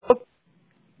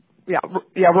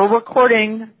we're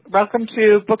recording. Welcome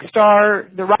to Bookstore,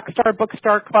 the Rockstar Book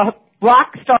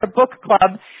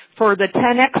Club for the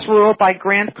 10X Rule by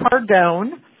Grant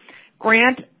Cardone.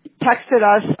 Grant texted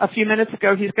us a few minutes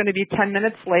ago. He's going to be 10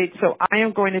 minutes late, so I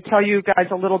am going to tell you guys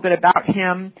a little bit about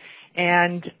him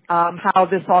and how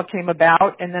this all came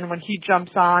about. And then when he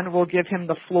jumps on, we'll give him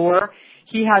the floor.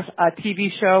 He has a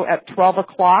TV show at 12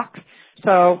 o'clock,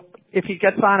 so if he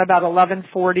gets on about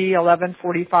 11:40,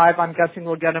 11:45, I'm guessing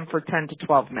we'll get him for 10 to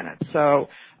 12 minutes. So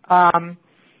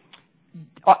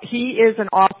he is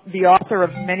the author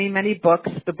of many, many books.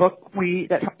 The book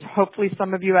that hopefully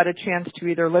some of you had a chance to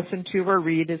either listen to or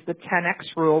read is the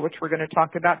 10X Rule, which we're going to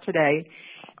talk about today.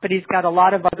 But he's got a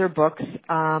lot of other books.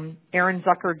 Aaron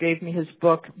Zucker gave me his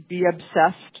book, Be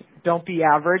Obsessed, Don't Be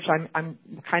Average. I'm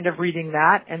kind of reading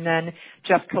that. And then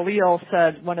Jeff Khalil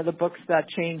said one of the books that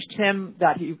changed him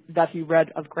that he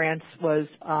read of Grant's was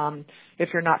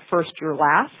If You're Not First, You're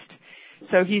Last.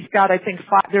 So he's got, I think,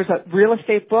 there's a real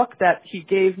estate book that he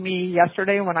gave me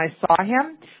yesterday when I saw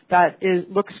him that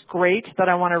looks great that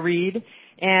I want to read.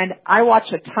 And I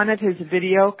watch a ton of his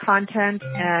video content,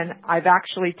 and I've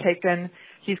actually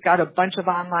he's got a bunch of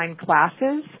online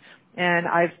classes, and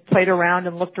I've played around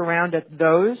and looked around at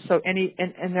those. So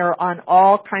and they're on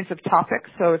all kinds of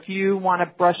topics. So if you want to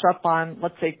brush up on,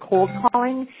 let's say, cold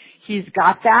calling, he's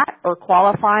got that, or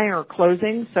qualifying or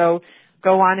closing. So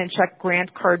go on and check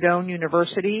Grant Cardone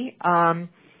University.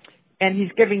 And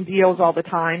he's giving deals all the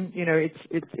time. You know,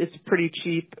 it's pretty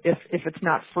cheap if it's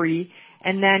not free.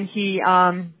 And then he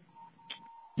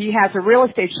has a real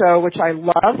estate show, which I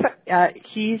love.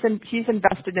 He's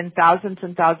invested in thousands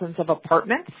and thousands of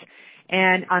apartments.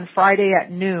 And on Friday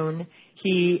at noon,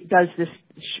 he does this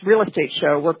real estate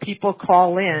show where people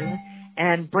call in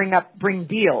and bring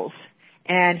deals.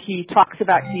 And he talks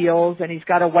about deals, and he's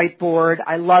got a whiteboard.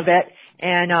 I love it.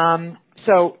 And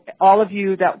so all of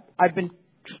you that I've been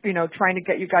trying to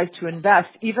get you guys to invest,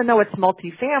 even though it's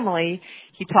multifamily,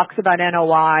 he talks about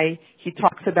NOI, he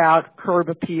talks about curb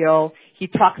appeal, he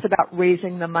talks about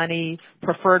raising the money,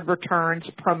 preferred returns,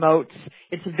 promotes.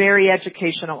 It's very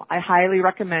educational. I highly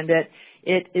recommend it.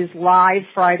 It is live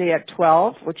Friday at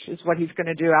 12, which is what he's going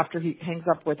to do after he hangs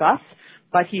up with us.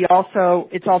 But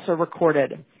it's also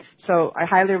recorded. So I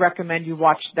highly recommend you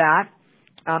watch that.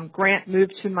 Grant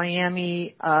moved to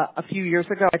Miami a few years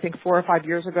ago, I think 4 or 5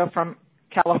 years ago from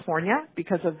California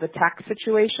because of the tax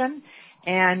situation.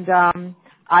 And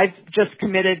I've just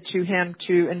committed to him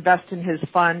to invest in his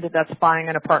fund that's buying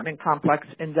an apartment complex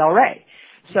in Delray.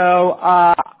 So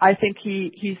I think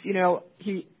he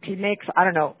makes, I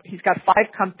don't know, he's got 5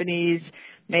 companies,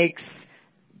 makes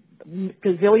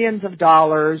gazillions of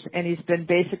dollars, and he's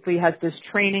has this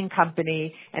training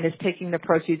company and is taking the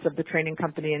proceeds of the training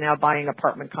company and now buying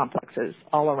apartment complexes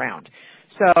all around.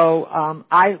 So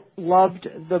I loved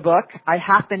the book. I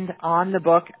happened on the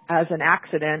book as an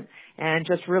accident and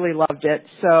just really loved it.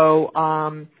 So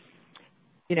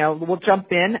we'll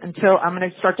jump in until I'm going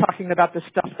to start talking about the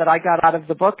stuff that I got out of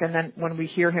the book, and then when we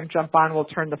hear him jump on, we'll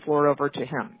turn the floor over to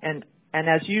him. And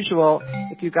as usual,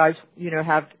 if you guys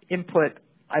have input,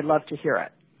 I'd love to hear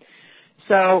it.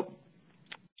 So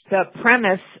the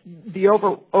premise, the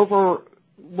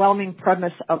overwhelming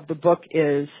premise of the book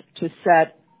is to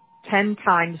set 10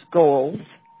 times goals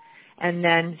and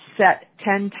then set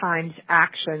 10 times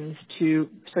actions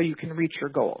so you can reach your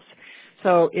goals.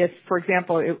 So if, for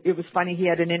example, it was funny, he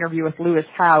had an interview with Lewis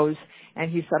Howes,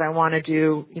 and he said, I want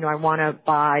to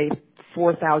buy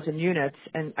 4,000 units.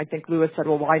 And I think Lewis said,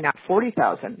 well, why not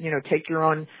 40,000? Take your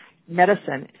own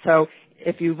medicine. So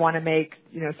if you want to make,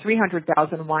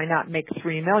 300,000, why not make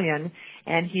 3 million?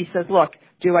 And he says, look,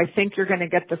 do I think you're going to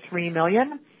get the 3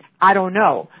 million? I don't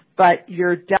know, but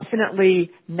you're definitely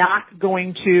not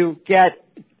going to get,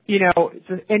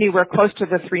 anywhere close to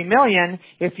the 3 million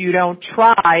if you don't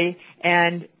try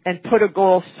and put a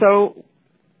goal so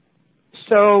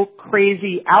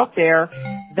crazy out there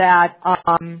that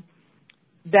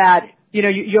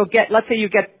you'll get, let's say you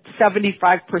get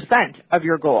 75% of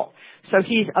your goal. So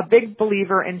he's a big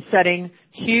believer in setting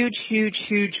huge, huge,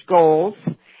 huge goals,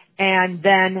 and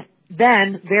then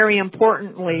very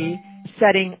importantly,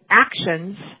 setting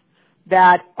actions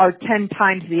that are 10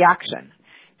 times the action.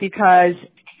 Because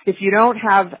if you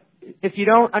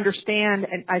don't understand,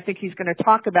 and I think he's going to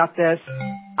talk about this,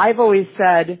 I've always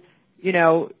said,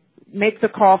 make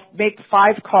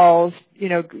 5 calls,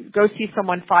 go see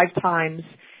someone 5 times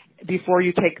before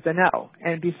you take the no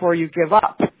and before you give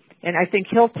up. And I think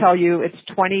he'll tell you it's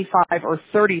 25 or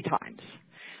 30 times.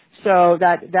 So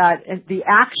that the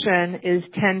action is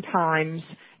 10 times,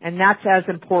 and that's as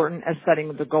important as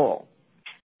setting the goal.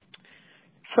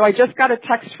 So I just got a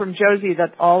text from Josie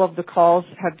that all of the calls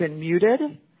have been muted.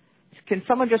 Can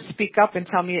someone just speak up and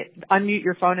tell me, unmute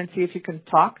your phone and see if you can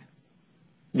talk?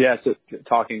 Yeah, so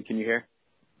talking. Can you hear?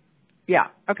 Yeah.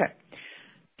 Okay.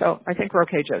 So I think we're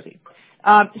okay, Josie.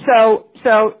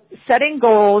 So setting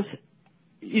goals,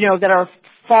 that are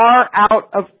far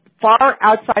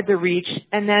outside the reach,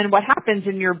 and then what happens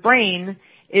in your brain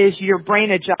is your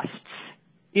brain adjusts.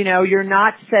 You're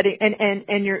not setting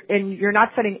and you're not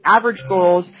setting average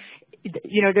goals.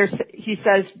 He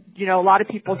says, a lot of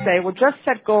people say, well, just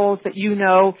set goals that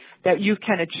that you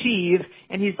can achieve.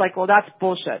 And he's like, well, that's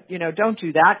bullshit. Don't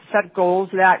do that. Set goals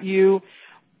that you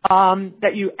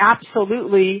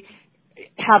absolutely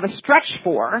have a stretch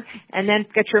for, and then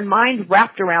get your mind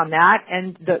wrapped around that.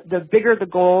 And the bigger the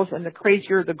goals and the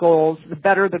crazier the goals, the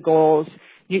better the goals.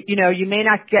 You may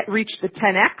not reach the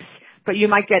 10x, but you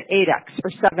might get 8x or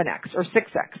 7x or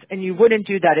 6x, and you wouldn't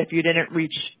do that if you didn't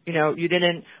reach, you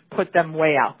didn't put them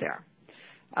way out there.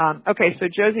 Okay, so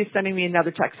Josie's sending me another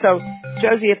text. So,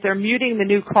 Josie, if they're muting the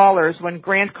new callers when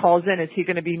Grant calls in, is he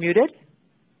going to be muted?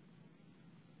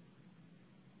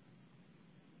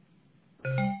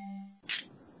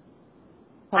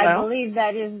 Hello? I believe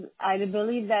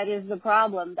that is the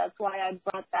problem. That's why I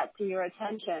brought that to your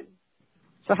attention.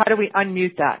 So how do we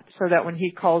unmute that so that when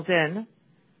he calls in?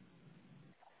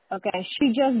 Okay,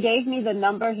 she just gave me the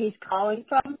number he's calling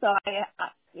from, so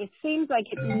it seems like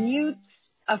it mutes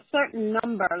a certain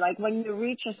number. Like when you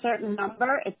reach a certain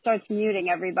number, it starts muting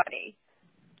everybody.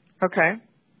 Okay.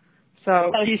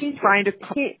 So he's trying to...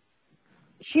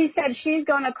 She said she's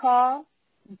going to call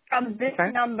from this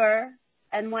number,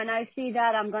 and when I see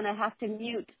that, I'm going to have to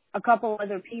mute a couple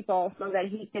other people so that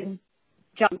he can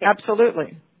jump in.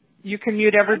 Absolutely. You can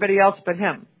mute everybody else but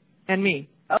him and me.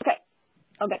 Okay.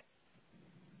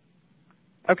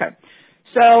 Okay.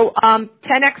 So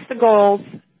 10x the goals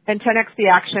and 10x the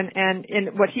action. And in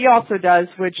what he also does,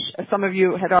 which some of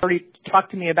you had already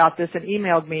talked to me about this and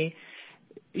emailed me,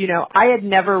 I had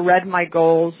never read my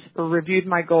goals or reviewed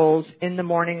my goals in the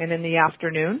morning and in the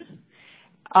afternoon.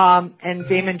 And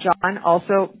Damon John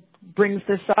also brings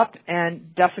this up,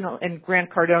 and Grant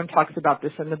Cardone talks about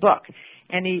this in the book.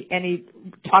 And he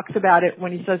talks about it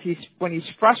when he says when he's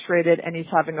frustrated and he's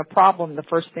having a problem, the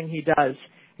first thing he does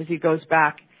is he goes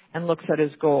back and looks at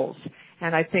his goals.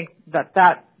 And I think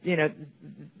that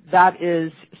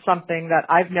is something that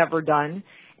I've never done.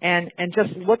 And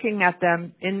just looking at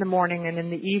them in the morning and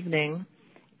in the evening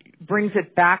brings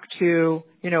it back to,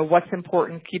 what's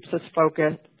important, keeps us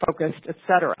focused,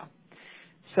 etc.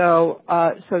 So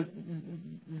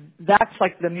that's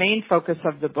like the main focus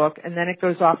of the book, and then it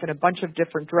goes off in a bunch of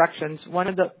different directions. One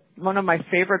of my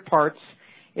favorite parts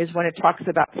is when it talks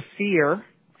about fear,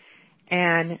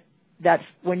 and that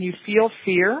when you feel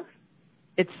fear,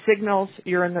 it signals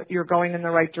you're going in the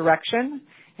right direction,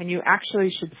 and you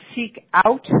actually should seek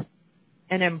out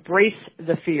and embrace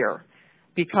the fear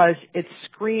because it's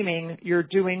screaming you're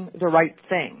doing the right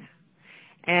thing.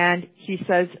 And he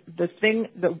says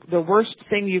the worst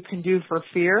thing you can do for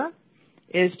fear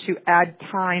is to add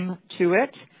time to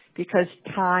it, because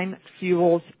time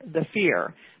fuels the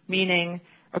fear. Meaning,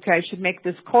 okay, I should make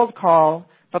this cold call,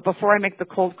 but before I make the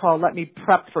cold call, let me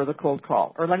prep for the cold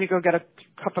call, or let me go get a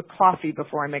cup of coffee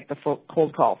before I make the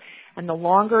cold call. And the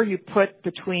longer you put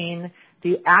between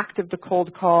the act of the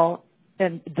cold call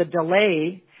and the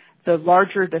delay, the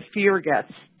larger the fear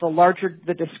gets, the larger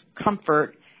the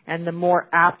discomfort, and the more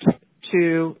apt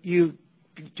to you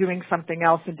doing something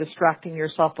else and distracting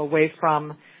yourself away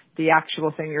from the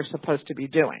actual thing you're supposed to be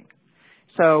doing.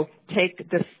 So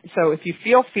if you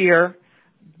feel fear,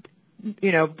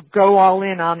 go all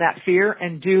in on that fear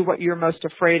and do what you're most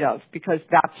afraid of, because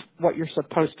that's what you're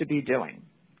supposed to be doing.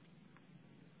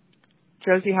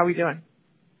 Josie, how are we doing?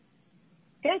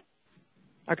 Good.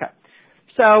 Okay.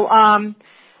 So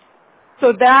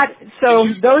those are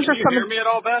some. Can you hear me at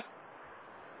all, Beth?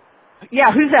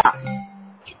 Yeah, who's that?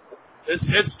 It's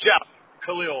Jeff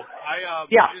Khalil. I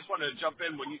just wanted to jump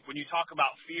in when you talk about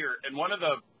fear, and one of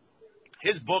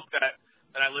his book that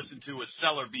I listened to was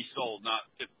Sell or Be Sold, not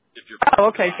if you're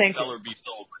okay, thank you. Sell or Be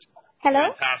Sold. Hello?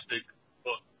 Fantastic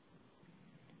book.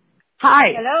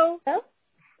 Hi. Hello?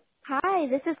 Hi,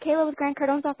 this is Kayla with Grant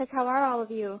Cardone's office. How are all of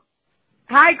you?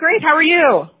 Hi, great. How are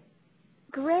you?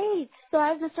 Great. So I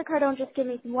have Mr. Cardone. Just give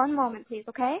me one moment, please,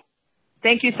 okay?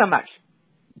 Thank you so much.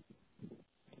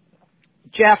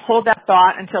 Jeff, hold that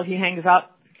thought until he hangs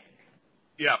up.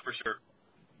 Yeah, for sure.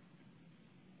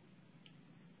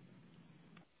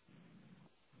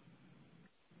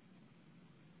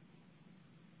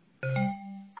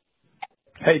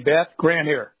 Hey, Beth, Grant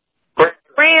here.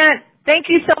 Grant, Thank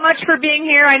you so much for being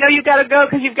here. I know you got to go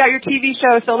because you've got your TV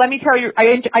show. So let me tell you,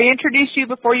 I introduced you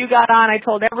before you got on. I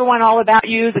told everyone all about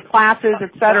you, the classes,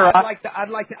 etc. I'd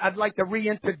like to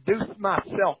reintroduce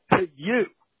myself to you.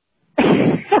 Go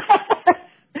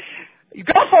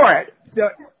for it.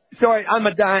 Sorry,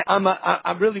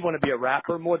 I really want to be a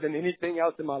rapper more than anything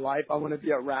else in my life. I want to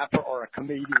be a rapper or a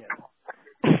comedian.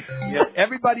 Yeah,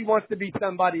 everybody wants to be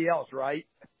somebody else, right?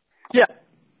 Yeah.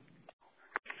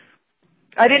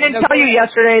 I didn't tell you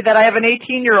yesterday that I have an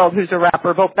 18-year-old who's a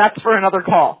rapper, but that's for another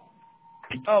call.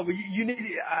 Oh, well,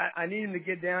 I need him to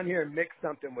get down here and mix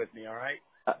something with me, all right?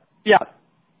 Yeah.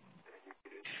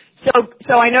 So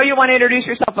I know you want to introduce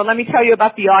yourself, but let me tell you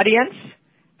about the audience.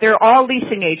 They're all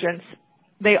leasing agents.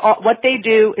 What they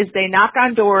do is they knock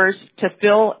on doors to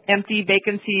fill empty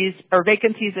vacancies or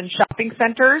vacancies in shopping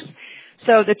centers.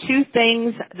 So the two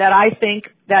things that I think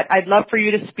that I'd love for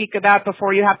you to speak about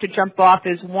before you have to jump off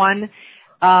is one,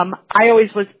 I always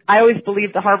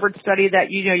believed the Harvard study that,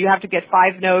 you have to get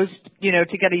 5 no's,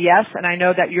 to get a yes. And I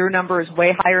know that your number is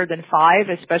way higher than 5,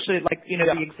 especially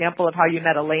the example of how you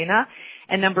met Elena.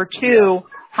 And number 2,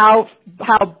 how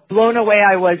blown away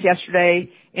I was yesterday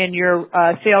in your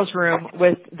sales room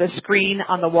with the screen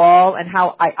on the wall, and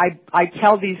how I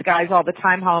tell these guys all the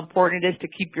time how important it is to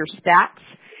keep your stats.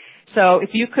 So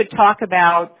if you could talk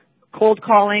about cold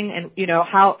calling and,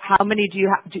 how many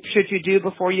should you do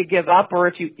before you give up, or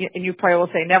and you probably will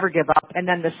say never give up, and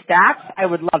then the stats, I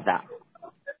would love that.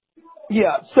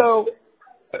 Yeah. So,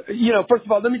 first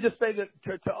of all, let me just say that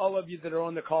to all of you that are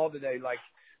on the call today, like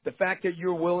the fact that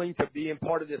you're willing to be in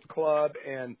part of this club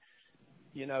and,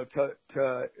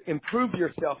 to improve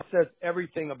yourself says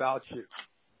everything about you.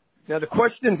 Now, the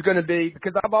question is going to be,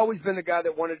 because I've always been the guy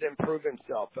that wanted to improve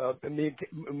himself. Beth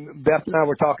and I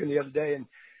were talking the other day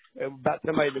about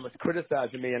somebody that was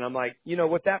criticizing me, and I'm like,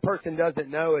 what that person doesn't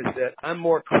know is that I'm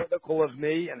more critical of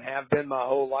me and have been my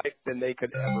whole life than they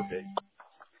could ever be.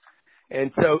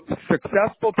 And so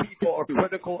successful people are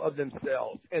critical of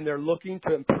themselves, and they're looking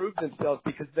to improve themselves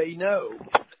because they know,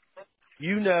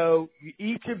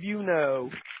 each of you know,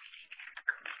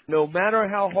 no matter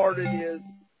how hard it is,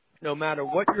 no matter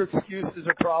what your excuses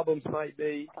or problems might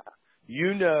be,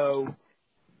 you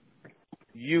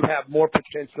have more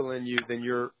potential in you than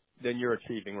you're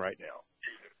achieving right now.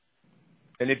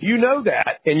 And if you know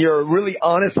that, and you're a really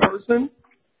honest person,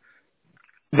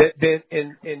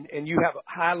 and you have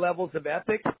high levels of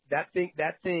ethics, that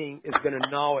thing is going to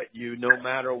gnaw at you no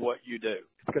matter what you do.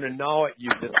 It's going to gnaw at you,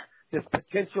 this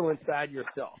potential inside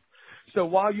yourself. So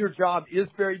while your job is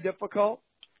very difficult,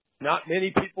 not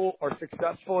many people are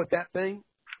successful at that thing,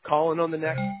 calling on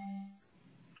another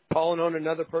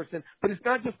person. But it's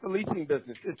not just the leasing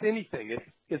business. It's anything.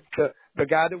 It's the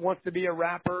guy that wants to be a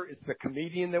rapper. It's the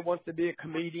comedian that wants to be a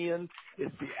comedian.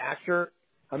 It's the actor.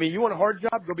 I mean, you want a hard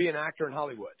job? Go be an actor in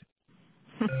Hollywood.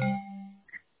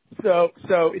 So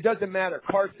it doesn't matter.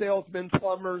 Car salesmen,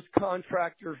 plumbers,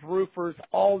 contractors, roofers,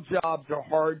 all jobs are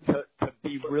hard to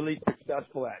be really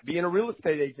successful at. Being a real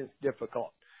estate agent is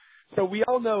difficult. So we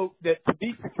all know that to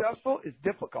be successful is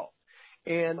difficult.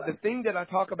 And the thing that I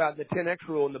talk about in the 10X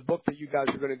rule in the book that you guys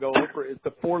are going to go over is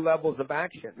the 4 levels of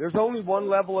action. There's only one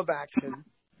level of action.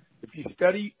 If you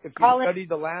study the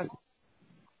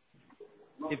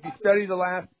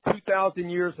last 2,000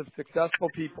 years of successful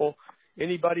people,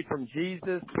 anybody from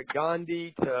Jesus to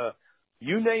Gandhi to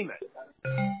you name it,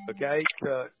 okay,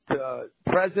 to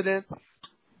presidents,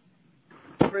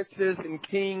 princes and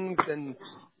kings and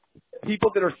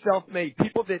people that are self-made,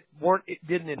 people that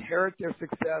didn't inherit their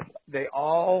success, they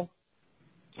all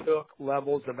took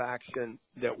levels of action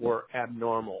that were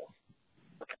abnormal.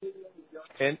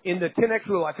 And in the 10X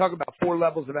rule, I talk about 4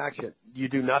 levels of action. You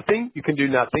do nothing, you can do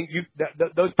nothing.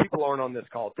 Those people aren't on this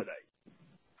call today.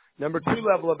 Number 2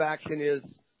 level of action is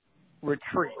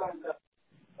retreat.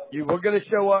 You were going to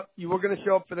show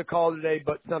up for the call today,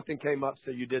 but something came up,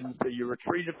 so you didn't. So you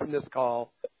retreated from this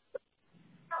call.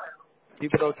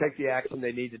 People don't take the action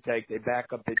they need to take. They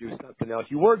back up. They do something else.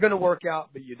 You were going to work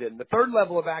out, but you didn't. The 3rd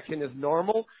level of action is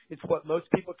normal. It's what most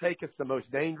people take. It's the most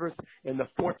dangerous. And the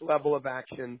 4th level of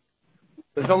action,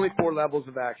 there's only 4 levels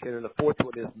of action, and the 4th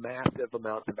one is massive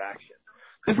amounts of action.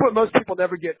 This is what most people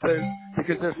never get to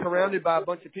because they're surrounded by a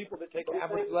bunch of people that take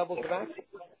average levels of action.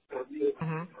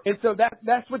 Mm-hmm. And so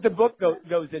that's what the book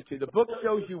goes into. The book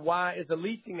shows you why, as a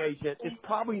leasing agent, it's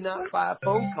probably not 5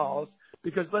 phone calls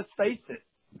because, let's face it,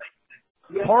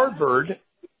 Harvard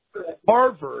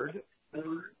does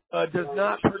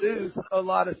not produce a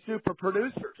lot of super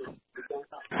producers.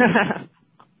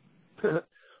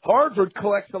 Harvard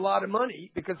collects a lot of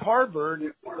money because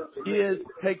Harvard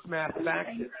takes massive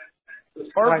action.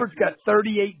 Harvard's got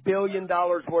 $38 billion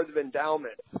worth of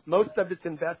endowments. Most of it's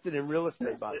invested in real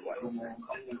estate, by the way.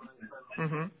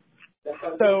 Mm-hmm.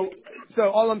 So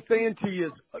all I'm saying to you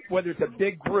is, whether it's a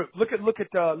big group, look at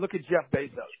Jeff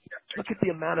Bezos. Look at the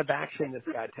amount of action this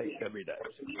guy takes every day.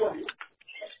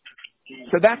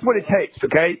 So that's what it takes.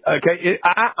 Okay.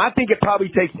 I think it probably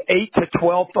takes 8 to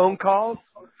 12 phone calls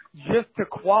just to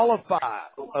qualify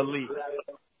a lead.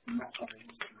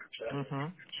 Mm-hmm.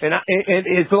 And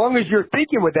as long as you're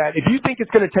thinking with that, if you think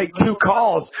it's going to take 2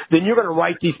 calls, then you're going to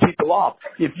write these people off.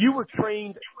 If you were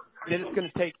trained that it's going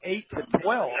to take 8 to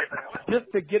 12 just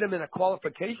to get them in a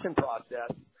qualification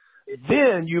process,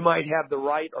 then you might have the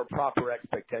right or proper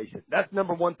expectation. That's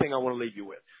number one thing I want to leave you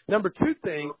with. Number 2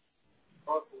 thing,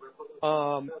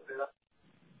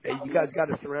 hey, you guys got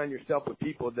to surround yourself with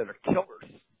people that are killers.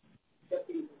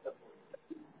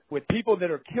 With people that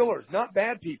are killers, not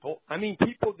bad people. I mean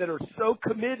people that are so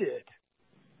committed.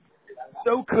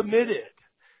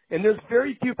 And there's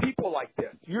very few people like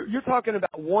this. You're talking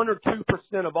about 1 or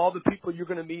 2% of all the people you're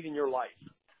going to meet in your life.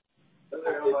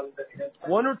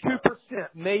 1 or 2%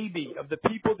 maybe of the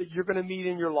people that you're going to meet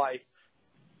in your life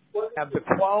have the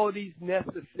qualities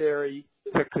necessary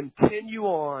to continue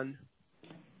on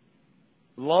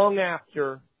long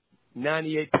after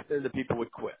 98% of the people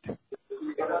would quit.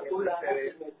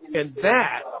 And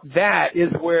that is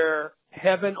where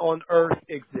heaven on earth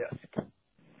exists.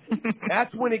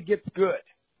 That's when it gets good.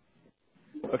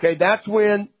 Okay, that's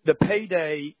when the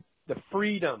payday, the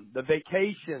freedom, the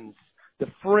vacations, the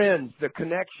friends, the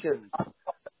connections.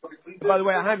 By the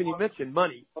way, I haven't even mentioned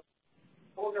money.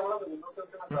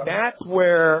 That's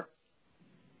where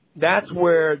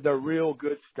the real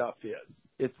good stuff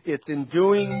is. It's in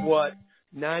doing what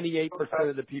 98%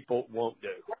 of the people won't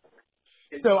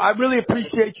do. So I really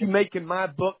appreciate you making my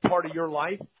book part of your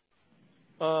life.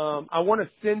 I want to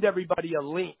send everybody a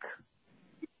link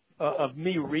of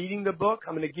me reading the book.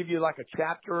 I'm going to give you like a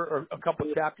chapter or a couple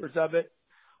chapters of it.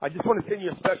 I just want to send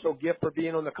you a special gift for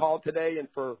being on the call today and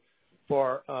for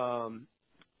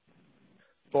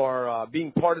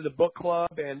being part of the book club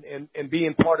and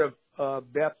being part of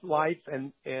Beth's life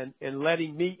and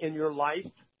letting me in your life.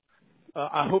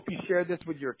 I hope you share this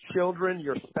with your children,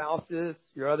 your spouses,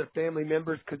 your other family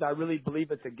members, because I really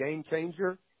believe it's a game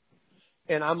changer.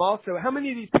 And I'm also, how many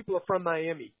of these people are from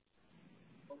Miami?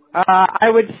 I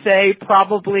would say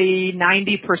probably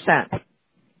 90%.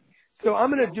 So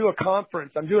I'm going to do a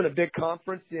conference. I'm doing a big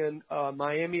conference in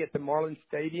Miami at the Marlins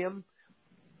Stadium,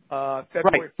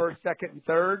 February 1st, 2nd, and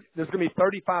 3rd. There's going to be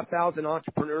 35,000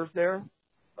 entrepreneurs there.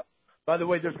 By the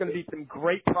way, there's going to be some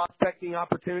great prospecting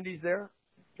opportunities there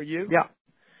for you. Yeah.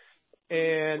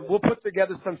 And we'll put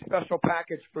together some special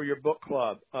package for your book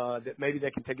club that maybe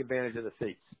they can take advantage of the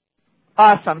seats.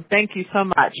 Awesome. Thank you so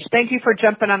much. Thank you for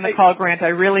jumping on the call, Grant. I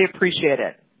really appreciate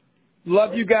it.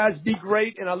 Love you guys. Be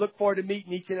great. And I look forward to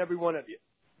meeting each and every one of you.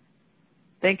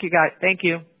 Thank you, guys. Thank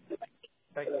you.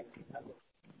 Thank you.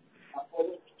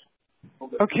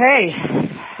 Okay.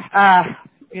 How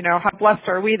blessed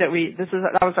are we that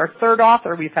that was our 3rd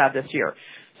author we've had this year.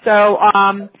 So,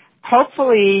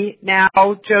 hopefully now,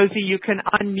 Josie, you can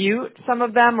unmute some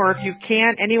of them, or if you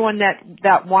can't, anyone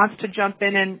that wants to jump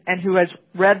in and who has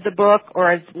read the book or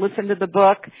has listened to the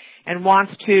book and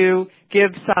wants to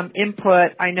give some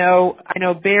input. I know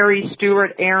Barry,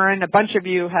 Stuart, Aaron, a bunch of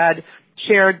you had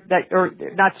shared that, or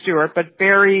not Stuart, but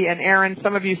Barry and Aaron,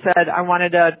 some of you said I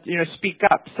wanted to, speak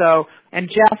up. So, and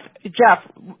Jeff,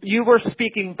 you were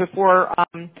speaking before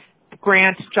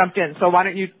Grant jumped in. So why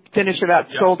don't you finish about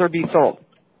sold or be sold?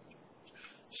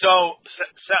 So,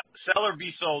 sell or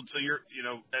be sold. So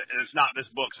and it's not this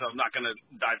book, so I'm not going to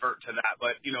divert to that.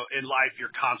 But, in life,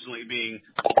 you're constantly being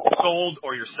sold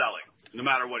or you're selling, no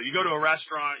matter what. You go to a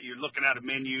restaurant, you're looking at a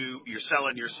menu, you're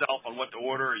selling yourself on what to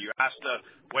order, or you ask the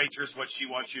waitress what she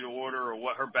wants you to order or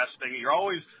what her best thing is. You're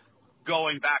always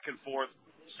going back and forth,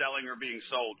 selling or being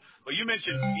sold. But you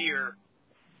mentioned fear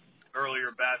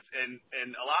earlier, Beth, and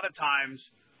a lot of times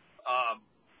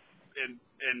in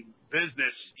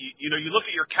business, you look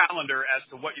at your calendar as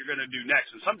to what you're going to do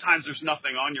next, and sometimes there's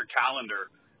nothing on your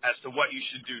calendar as to what you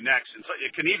should do next, and so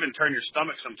it can even turn your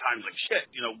stomach sometimes, like, shit,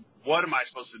 what am I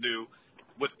supposed to do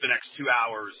with the next 2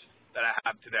 hours that I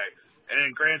have today? And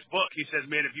in Grant's book, he says,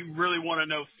 man, if you really want to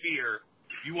know fear,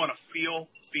 if you want to feel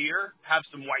fear, have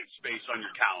some white space on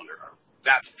your calendar.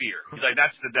 That's fear. He's like,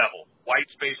 that's the devil. White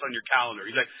space on your calendar.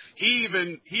 He's like, he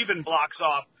even blocks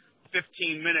off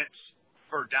 15 minutes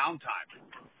for downtime,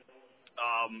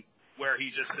 where he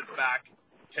just sits back,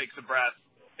 takes a breath,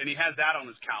 and he has that on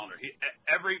his calendar.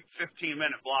 Every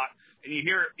 15-minute block, and you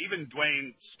hear even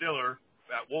Dwayne Stiller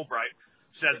at Woolbright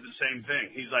says the same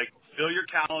thing. He's like, fill your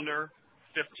calendar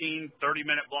 15,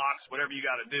 30-minute blocks, whatever you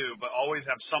got to do, but always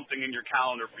have something in your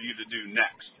calendar for you to do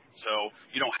next. So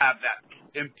you don't have that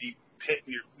empty pit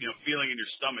in your, feeling in your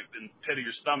stomach, and pit of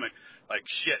your stomach, like,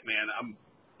 shit, man,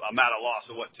 I'm at a loss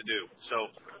of what to do.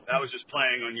 So that was just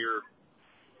playing on your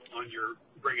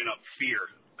bringing up fear,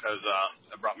 because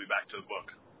that brought me back to the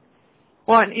book.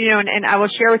 Well, and I will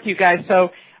share with you guys.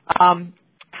 So,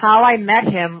 how I met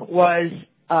him was,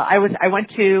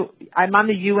 I'm on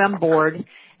the board,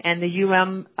 and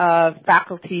the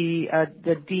faculty,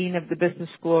 the dean of the business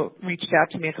school reached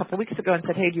out to me a couple of weeks ago and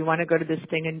said, hey, do you want to go to this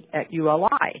thing at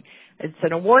ULI? It's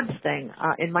an awards thing,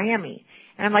 in Miami.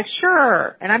 And I'm like,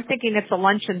 sure. And I'm thinking it's a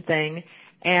luncheon thing.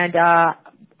 And,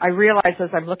 I realize as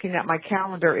I'm looking at my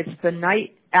calendar, it's the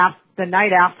night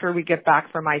after we get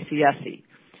back from ICSE.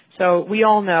 So we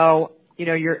all know,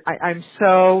 I'm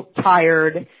so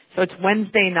tired. So it's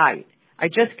Wednesday night. I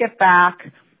just get back,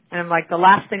 and I'm like, the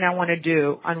last thing I want to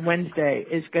do on Wednesday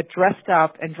is get dressed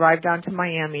up and drive down to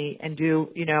Miami and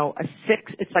do,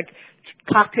 it's like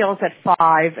cocktails at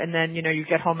 5, and then, you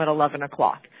get home at 11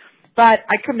 o'clock. But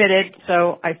I committed,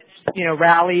 so I,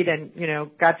 rallied and,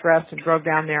 got dressed and drove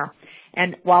down there.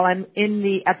 And while I'm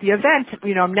at the event,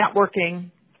 I'm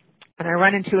networking, and I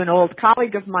run into an old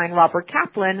colleague of mine, Robert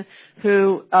Kaplan,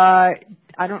 who, I'm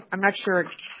not sure.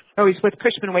 Oh, he's with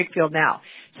Cushman Wakefield now.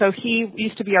 So he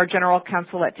used to be our general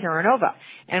counsel at Terra Nova.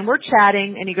 And we're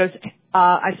chatting, and he goes,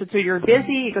 I said, so you're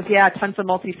busy? He goes, yeah, tons of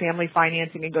multifamily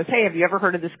financing. He goes, hey, have you ever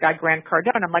heard of this guy, Grant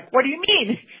Cardone? I'm like, what do you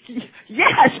mean?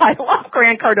 Yes, I love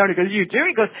Grant Cardone. He goes, you do?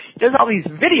 He goes, he does all these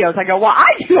videos. I go, well,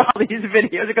 I do all these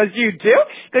videos. He goes, you do?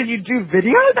 He goes, you do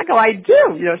videos? I go, I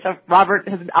do. So Robert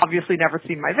has obviously never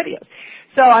seen my videos.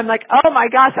 So I'm like, oh my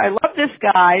gosh, I love this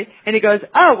guy. And he goes,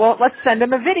 oh, well, let's send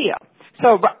him a video.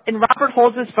 And Robert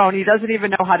holds his phone. He doesn't even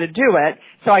know how to do it.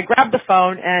 So I grab the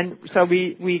phone, and so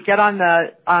we get on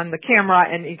the camera,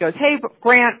 and he goes, hey,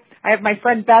 Grant, I have my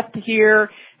friend Beth here.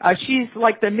 She's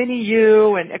like the mini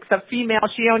you, and except female.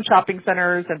 She owns shopping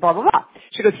centers and blah, blah, blah.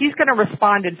 She goes, he's going to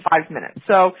respond in 5 minutes.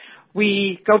 So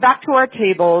we go back to our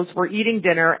tables. We're eating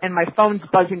dinner, and my phone's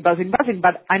buzzing,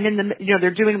 but I'm in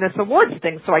they're doing this awards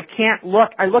thing, so I can't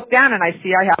look. I look down, and I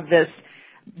see I have this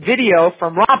video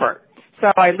from Robert. So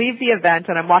I leave the event,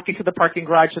 and I'm walking to the parking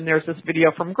garage, and there's this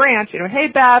video from Grant. Hey,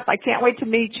 Beth, I can't wait to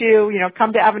meet you.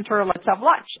 Come to Aventura, let's have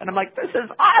lunch. And I'm like, this is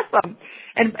awesome.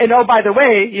 And oh, by the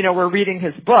way, we're reading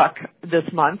his book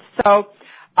this month. So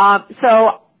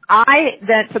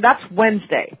that's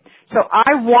Wednesday. So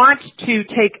I want to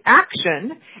take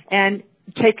action and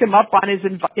take him up on his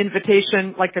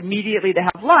invitation, like immediately to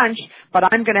have lunch, but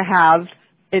I'm going to have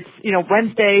it's,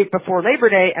 Wednesday before Labor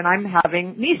Day, and I'm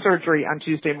having knee surgery on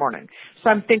Tuesday morning. So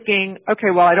I'm thinking, okay,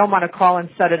 well, I don't want to call and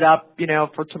set it up,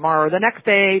 for tomorrow or the next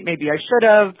day. Maybe I should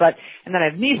have, and then I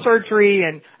have knee surgery,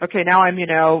 and okay, now I'm,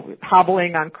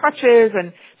 hobbling on crutches,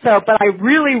 but I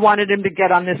really wanted him to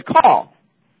get on this call.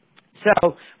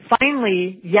 So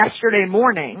finally, yesterday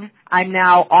morning, I'm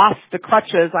now off the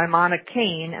crutches. I'm on a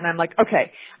cane, and I'm like,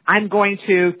 okay, I'm going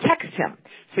to text him.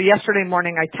 So yesterday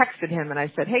morning, I texted him, and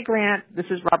I said, hey, Grant, this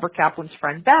is Robert Kaplan's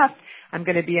friend Beth. I'm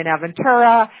going to be in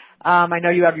Aventura. I know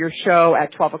you have your show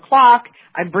at 12 o'clock.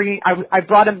 I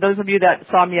brought him, those of you that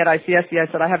saw me at ICSE,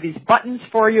 I said, I have these buttons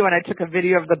for you, and I took a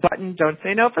video of the button, don't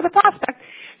say no for the prospect.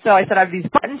 So I said, I have these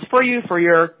buttons for you for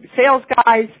your sales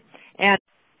guys, and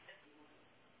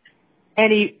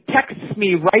he texts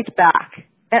me right back.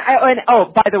 And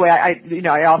by the way, I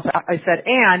said,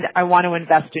 and I want to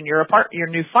invest in your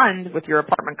new fund with your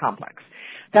apartment complex.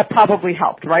 That probably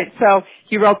helped, right? So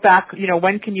he wrote back,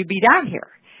 when can you be down here?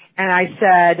 And I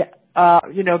said,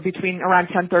 between around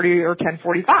 10:30 or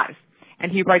 10:45.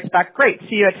 And he writes back, great,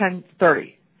 see you at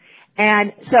 10:30.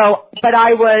 And so, but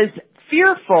I was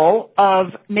fearful of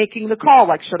making the call.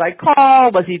 Like, should I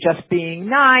call? Was he just being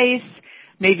nice?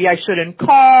 Maybe I shouldn't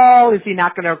call. Is he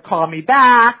not going to call me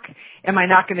back? Am I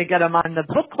not going to get him on the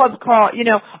book club call?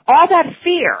 All that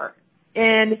fear.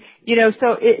 And,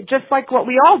 so it just like what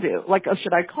we all do. Like,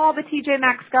 should I call the TJ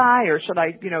Maxx guy, or should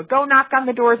I, go knock on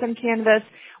the doors and canvas?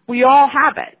 We all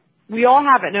have it. We all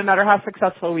have it, no matter how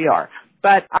successful we are.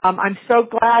 But I'm so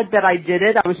glad that I did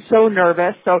it. I was so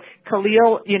nervous. So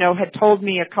Khalil, had told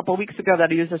me a couple of weeks ago that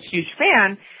he was a huge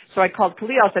fan. So I called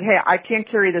Khalil. I said, hey, I can't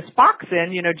carry this box in.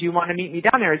 Do you want to meet me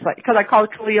down there? It's like, because I called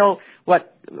Khalil,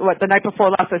 the night before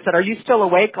last. I said, are you still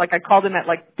awake? Like, I called him at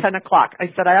like 10 o'clock.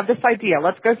 I said, I have this idea.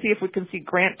 Let's go see if we can see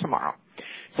Grant tomorrow.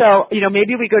 So,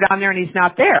 maybe we go down there and he's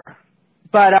not there.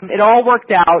 But it all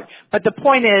worked out. But the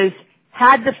point is,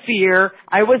 had the fear.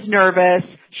 I was nervous.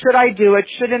 Should I do it?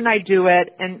 Shouldn't I do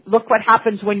it? And look what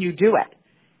happens when you do it.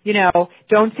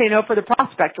 don't say no for the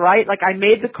prospect, right? Like I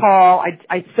made the call,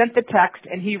 I sent the text,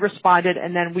 and he responded,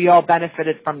 and then we all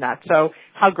benefited from that. So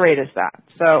how great is that?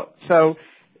 So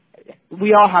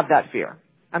we all have that fear.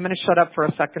 I'm going to shut up for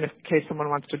a second in case someone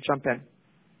wants to jump in.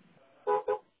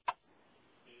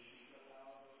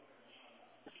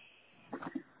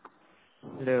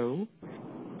 Hello.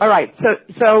 All right.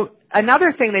 So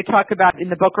another thing they talk about in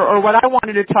the book, or what I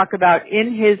wanted to talk about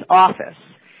in his office.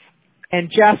 And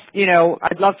Jeff,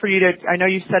 I'd love for you to, I know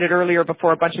you said it earlier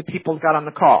before a bunch of people got on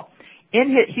the call.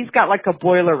 He's got like a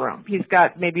boiler room. He's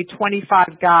got maybe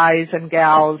 25 guys and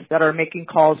gals that are making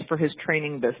calls for his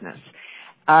training business.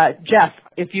 Jeff,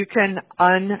 if you can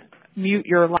unmute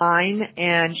your line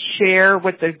and share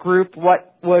with the group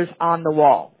what was on the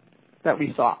wall that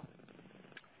we saw.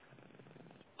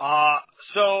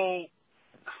 So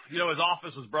his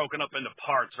office was broken up into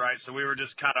parts, right? So we were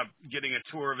just kind of getting a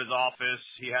tour of his office.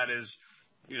 He had his,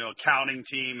 accounting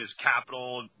team, his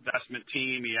capital investment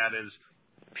team. He had his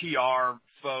PR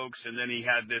folks, and then he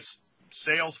had this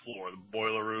sales floor, the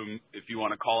boiler room, if you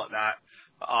want to call it that,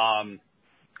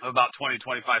 about 20,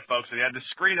 25 folks. And he had this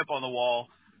screen up on the wall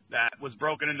that was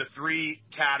broken into 3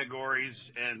 categories.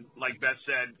 And like Beth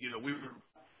said, we were.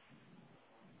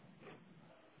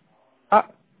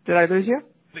 Did I lose you?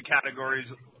 The categories.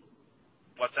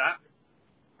 What's that?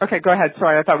 Okay, go ahead.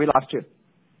 Sorry, I thought we lost you.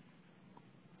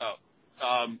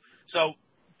 So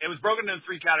it was broken into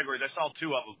 3 categories. I saw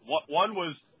 2 of them. One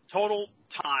was total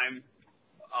time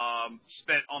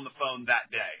spent on the phone that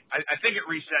day. I think it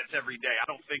resets every day. I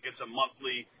don't think it's a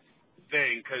monthly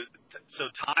thing. So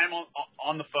time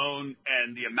on the phone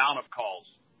and the amount of calls.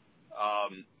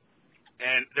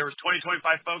 And there was 20,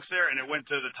 25 folks there, and it went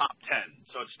to the top 10.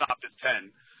 So it stopped at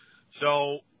 10.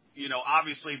 So,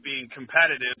 obviously being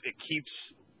competitive, it keeps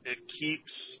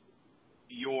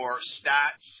your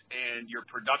stats and your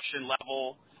production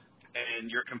level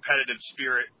and your competitive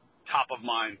spirit top of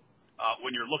mind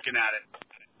when you're looking at it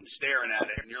and staring at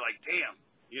it. And you're like, damn,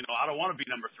 I don't want to be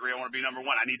number 3. I want to be number 1.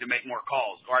 I need to make more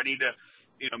calls, or I need to,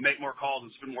 make more calls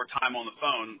and spend more time on the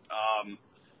phone.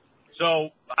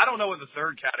 So I don't know what the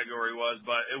 3rd category was,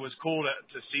 but it was cool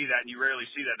to see that. And you rarely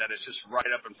see that it's just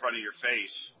right up in front of your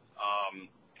face.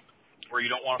 Where you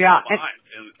don't want to fall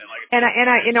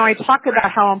behind. I talk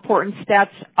about how important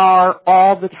stats are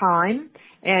all the time.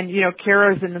 And,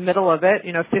 Kara's in the middle of it,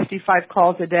 55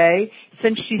 calls a day.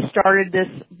 Since she started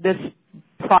this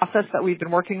process that we've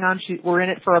been working on, we're in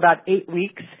it for about 8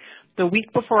 weeks. The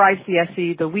week before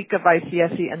ICSE, the week of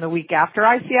ICSE, and the week after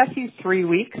ICSE, 3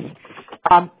 weeks,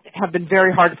 have been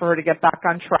very hard for her to get back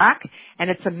on track. And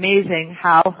it's amazing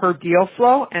how her deal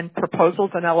flow and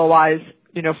proposals and LOIs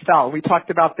fell. We talked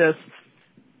about this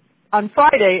on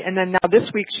Friday, and then now this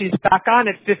week she's back on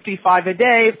at 55 a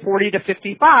day, 40 to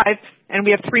 55, and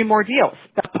we have 3 more deals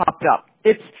that popped up.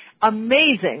 It's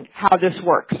amazing how this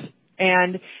works.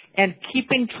 And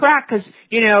keeping track, because,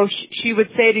 she would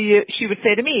say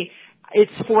to me,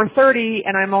 it's 4:30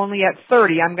 and I'm only at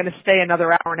 30. I'm going to stay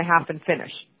another hour and a half and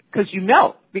finish. Because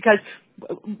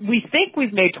we think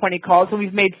we've made 20 calls and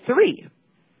we've made 3.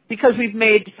 Because we've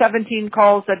made 17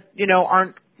 calls that,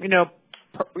 aren't,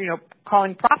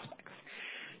 calling prospects.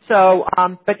 So,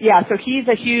 so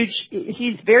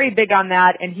he's very big on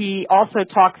that. And he also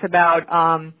talks about,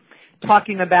 it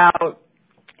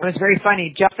was very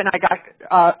funny. Jeff and I got,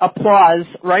 applause,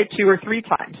 right? 2 or 3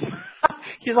 times.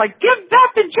 He's like, give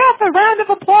Beth and Jeff a round of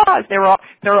applause.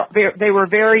 They were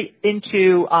very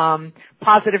into,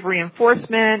 positive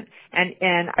reinforcement.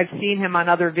 And I've seen him on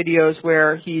other videos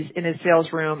where he's in his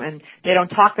sales room and they don't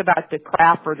talk about the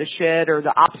crap or the shit or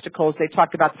the obstacles. They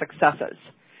talk about successes.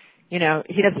 He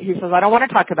says, I don't want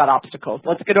to talk about obstacles.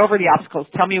 Let's get over the obstacles.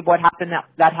 Tell me what happened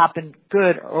that happened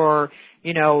good or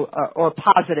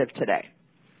positive today.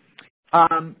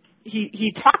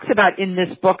 He talks about in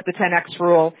this book, The 10X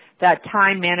Rule, that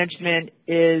time management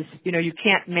is, you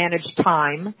can't manage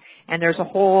time. And there's a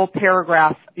whole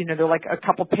paragraph, there are like a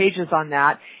couple pages on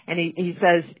that. And he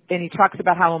says, and he talks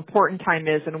about how important time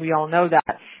is, and we all know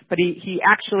that. But he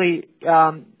actually,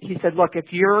 he said, look,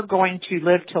 if you're going to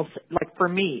live till, like for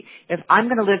me, if I'm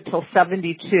going to live till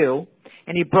 72,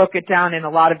 and he broke it down in a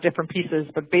lot of different pieces,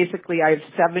 but basically I have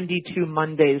 72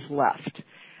 Mondays left.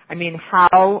 I mean,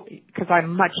 because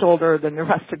I'm much older than the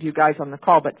rest of you guys on the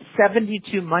call, but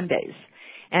 72 Mondays.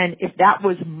 And if that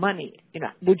was money,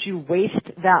 would you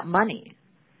waste that money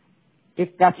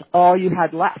if that's all you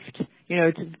had left?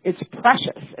 It's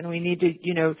precious, and we need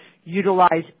to,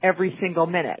 utilize every single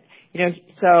minute.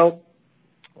 So,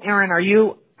 Aaron, are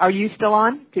you still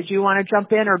on? Did you want to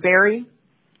jump in, or Barry?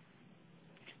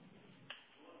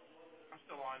 I'm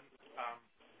still on.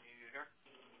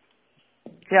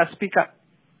 Can you Yeah, speak up.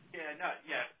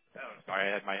 Oh, sorry,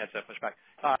 I had my headset pushed back.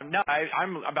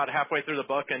 I'm about halfway through the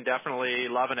book and definitely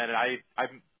loving it. And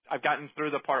I've gotten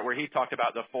through the part where he talked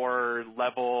about the 4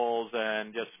 levels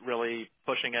and just really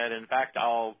pushing it. In fact,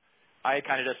 I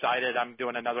kind of decided I'm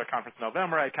doing another conference in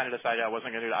November. I kind of decided I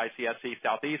wasn't going to do the ICSC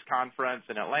Southeast Conference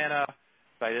in Atlanta.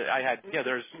 So I had,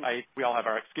 we all have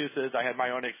our excuses. I had my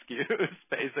own excuse,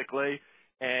 basically.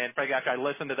 And frankly, after I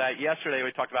listened to that yesterday,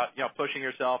 we talked about, pushing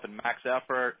yourself and max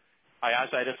effort.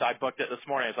 I booked it this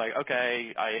morning. It's like,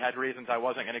 okay, I had reasons I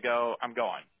wasn't going to go. I'm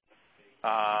going.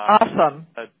 Awesome.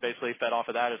 I basically fed off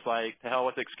of that. It's like, to hell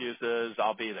with excuses.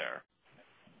 I'll be there.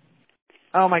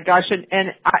 Oh my gosh.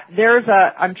 And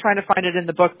I'm trying to find it in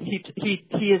the book. He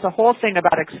is a whole thing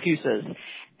about excuses.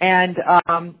 And,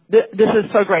 this is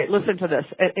so great. Listen to this.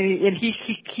 And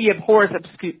he abhors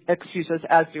excuses,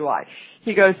 as do I.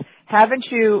 He goes,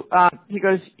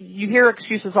 you hear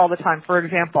excuses all the time. For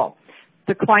example,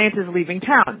 the client is leaving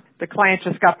town. The client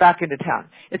just got back into town.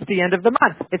 It's the end of the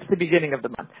month. It's the beginning of the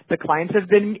month. The clients have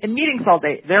been in meetings all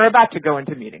day. They're about to go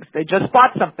into meetings. They just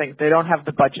bought something. They don't have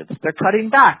the budgets. They're cutting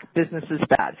back. Business is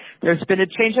bad. There's been a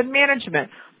change in management.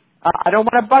 I don't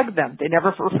want to bug them. They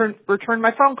never return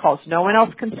my phone calls. No one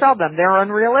else can sell them. They're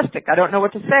unrealistic. I don't know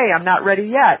what to say. I'm not ready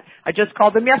yet. I just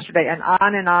called them yesterday, and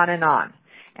on and on and on.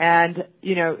 And,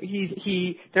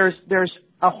 there's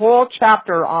a whole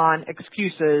chapter on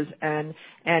excuses and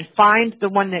find the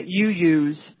one that you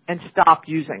use and stop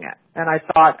using it. And I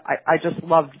thought, I just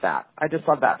loved that.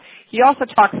 He also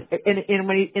talks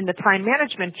in the time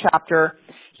management chapter,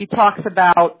 he talks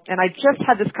about, and I just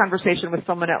had this conversation with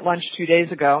someone at lunch 2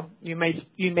 days ago. You may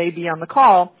be on the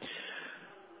call.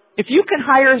 If you can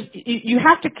you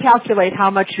have to calculate how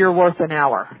much you're worth an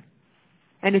hour.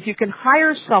 And if you can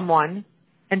hire someone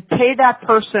and pay that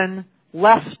person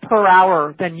less per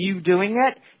hour than you doing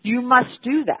it, you must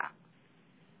do that.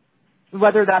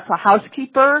 Whether that's a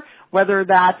housekeeper, whether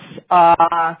that's,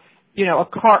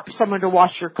 someone to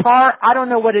wash your car, I don't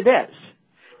know what it is.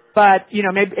 But,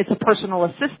 maybe it's a personal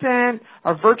assistant,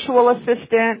 a virtual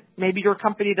assistant. Maybe your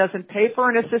company doesn't pay for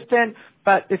an assistant,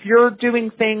 but if you're doing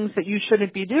things that you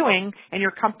shouldn't be doing and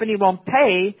your company won't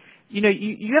pay,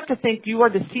 you have to think you are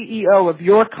the CEO of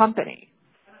your company.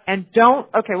 And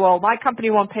my company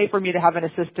won't pay for me to have an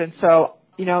assistant, so,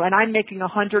 and I'm making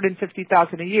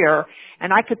 $150,000 a year,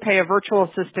 and I could pay a virtual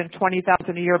assistant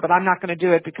 $20,000 a year, but I'm not going to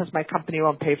do it because my company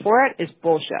won't pay for it, is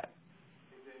bullshit.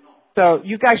 So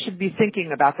you guys should be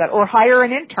thinking about that. Or hire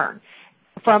an intern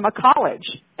from a college.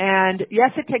 And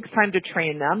yes, it takes time to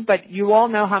train them, but you all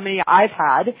know how many I've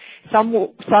had.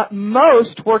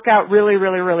 Most work out really,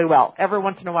 really, really well. Every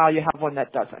once in a while you have one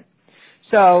that doesn't.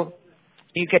 So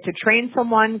you get to train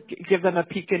someone, give them a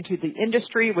peek into the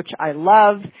industry, which I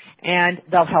love, and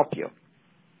they'll help you.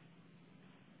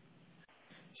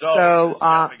 So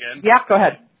again. Yeah, go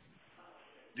ahead.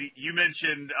 You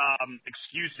mentioned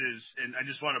excuses, and I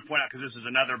just want to point out, because this is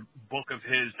another book of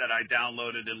his that I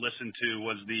downloaded and listened to,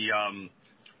 was the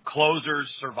Closer's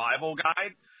Survival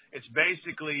Guide. It's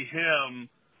basically him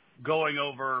going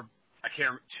over,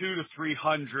 200 to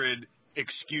 300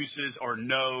 excuses or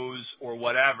no's or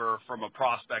whatever from a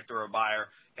prospect or a buyer,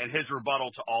 and his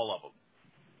rebuttal to all of them.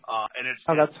 And it's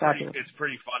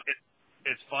pretty fun.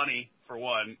 It's funny for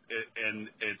one, and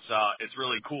it's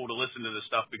really cool to listen to this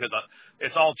stuff because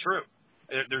it's all true.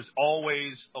 There's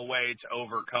always a way to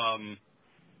overcome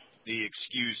the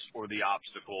excuse or the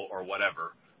obstacle or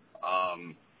whatever.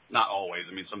 Not always.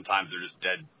 I mean, sometimes they're just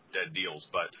dead deals.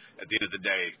 But at the end of the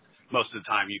day, most of the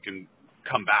time you can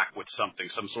come back with something,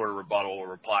 some sort of rebuttal or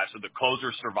reply. So the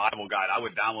Closer Survival Guide, I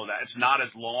would download that. It's not as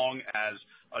long as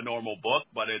a normal book,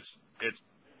 but it's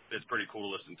pretty cool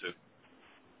to listen to.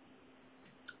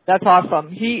 That's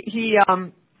awesome. He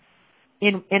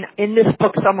in this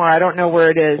book somewhere, I don't know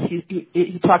where it is.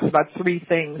 He talks about 3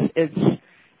 things.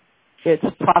 It's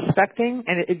prospecting,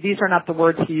 and these are not the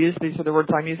words he used. These are the words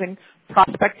I'm using.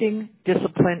 Prospecting,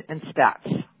 discipline, and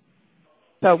stats.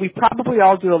 So we probably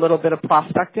all do a little bit of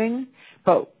prospecting,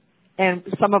 and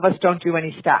some of us don't do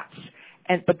any stats.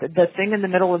 But the thing in the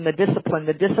middle and the discipline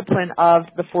of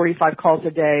the 45 calls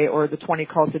a day or the 20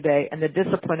 calls a day, and the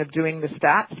discipline of doing the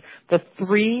stats, that's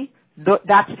the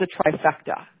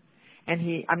trifecta.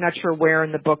 And I'm not sure where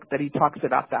in the book that he talks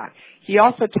about that. He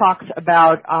also talks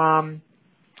about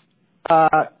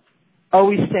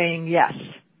always saying yes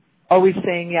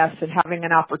and having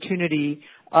an opportunity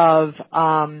of,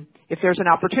 if there's an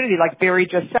opportunity, like Barry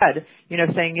just said,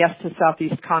 saying yes to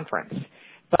Southeast Conference.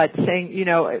 But saying,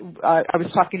 I was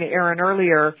talking to Aaron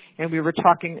earlier, and we were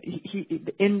talking,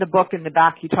 in the book in the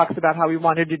back, he talks about how he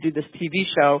wanted to do this TV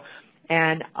show,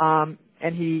 and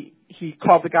he he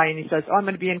called the guy and he says, I'm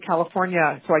going to be in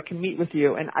California so I can meet with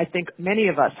you. And I think many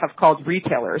of us have called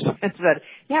retailers and said,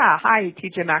 yeah, hi,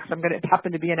 TJ Maxx, I'm going to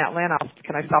happen to be in Atlanta.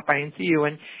 Can I stop by and see you?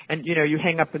 And you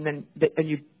hang up and then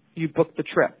you book the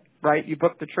trip, right? You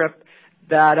book the trip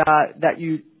that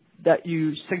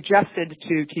you suggested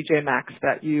to TJ Maxx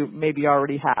that you maybe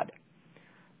already had.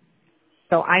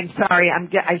 So I'm sorry, I'm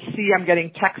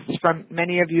getting texts from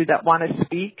many of you that want to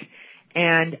speak.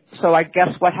 And so I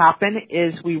guess what happened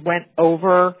is we went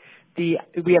over we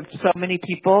have so many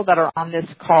people that are on this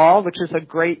call, which is a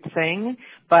great thing,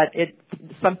 but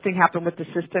something happened with the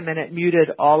system and it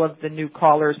muted all of the new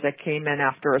callers that came in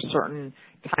after a certain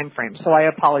time frame. So I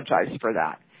apologize for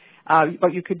that.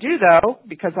 What you could do though,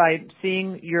 because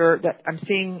you're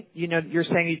saying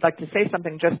you'd like to say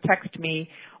something, just text me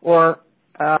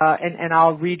and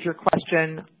I'll read your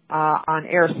question on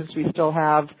air since we still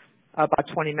have about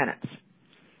 20 minutes.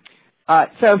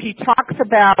 So he talks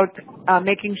about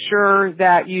making sure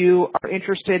that you are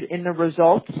interested in the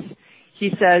results.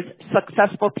 He says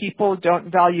successful people don't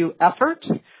value effort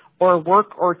or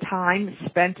work or time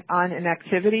spent on an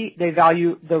activity. They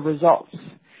value the results.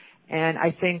 And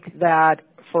I think that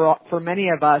for many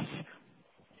of us,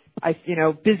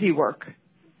 busy work,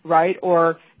 right?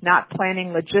 Or not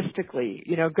planning logistically,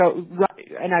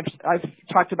 and I've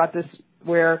talked about this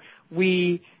where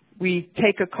we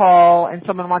take a call and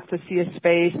someone wants to see a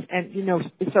space and,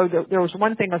 so there was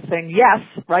one thing of saying,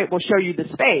 yes, right, we'll show you the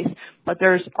space, but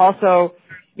there's also,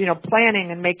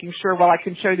 planning and making sure, well, I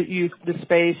can show you the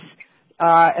space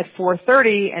at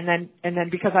 4:30 and then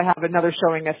because I have another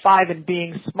showing at 5 and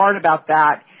being smart about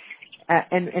that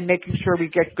and making sure we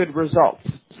get good results.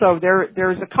 So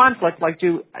there's a conflict,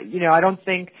 I don't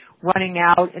think running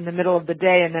out in the middle of the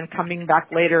day and then coming back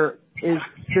later is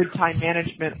good time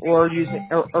management or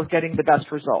getting the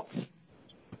best results.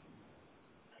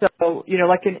 So,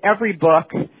 like in every book,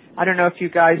 I don't know if you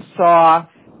guys saw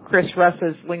Chris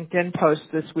Russ's LinkedIn post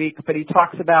this week, but he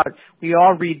talks about we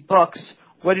all read books.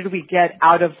 What did we get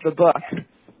out of the book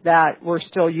that we're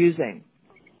still using?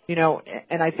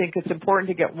 And I think it's important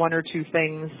to get one or two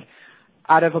things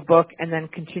out of a book and then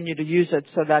continue to use it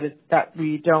so that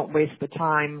we don't waste the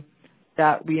time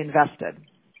that we invested.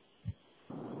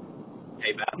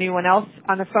 Hey, Beth. Anyone else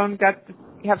on the phone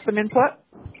have some input?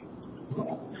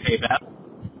 Hey, Beth.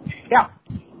 Yeah.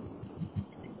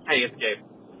 Hey, it's Gabe.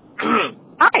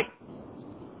 Hi.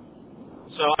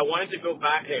 So I wanted to go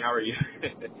back. Hey, how are you?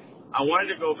 I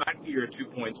wanted to go back to your 2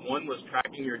 points. One was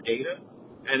tracking your data,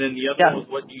 and then the other was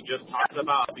what you just talked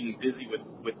about, being busy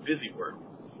with busy work.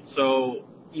 So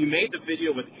you made the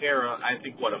video with Kara, I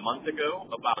think, a month ago,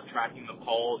 about tracking the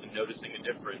calls and noticing a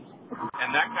difference.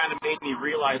 And that kind of made me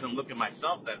realize and look at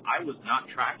myself that I was not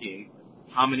tracking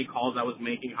how many calls I was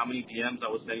making, how many DMs I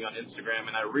was sending on Instagram.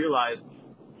 And I realized,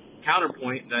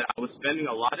 counterpoint, that I was spending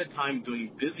a lot of time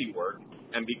doing busy work.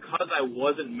 And because I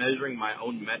wasn't measuring my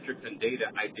own metrics and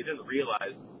data, I didn't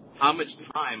realize how much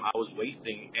time I was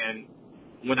wasting. And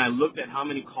when I looked at how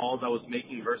many calls I was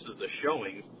making versus the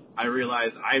showings, I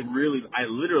realized I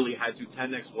literally had to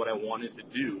 10x what I wanted to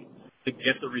do to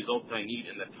get the results I need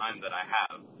in the time that I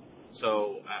have.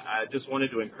 So I just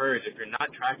wanted to encourage, if you're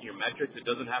not tracking your metrics, it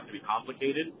doesn't have to be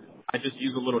complicated. I just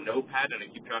use a little notepad and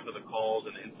I keep track of the calls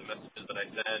and the instant messages that I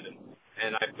send,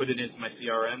 and I put it into my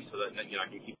CRM so that I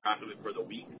can keep track of it for the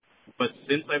week. But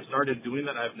since I've started doing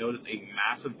that, I've noticed a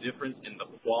massive difference in the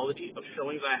quality of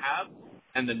showings I have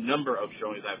and the number of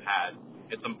showings I've had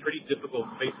in some pretty difficult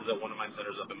spaces at one of my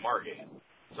centers up in Margate.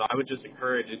 So I would just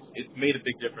encourage, it's made a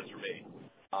big difference for me.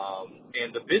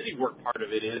 And the busy work part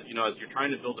of it is, as you're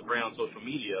trying to build a brand on social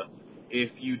media, if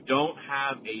you don't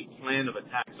have a plan of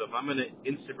attack, so if I'm going to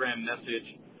Instagram message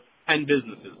 10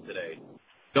 businesses today,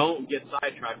 don't get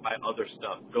sidetracked by other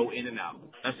stuff. Go in and out.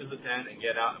 Message the 10 and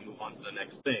get out and move on to the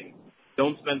next thing.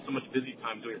 Don't spend so much busy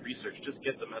time doing research. Just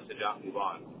get the message out and move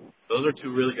on. Those are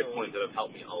two really good points that have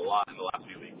helped me a lot in the last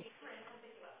few weeks.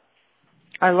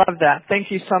 I love that.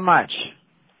 Thank you so much.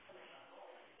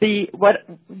 The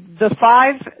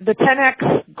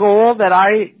 10x goal that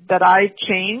I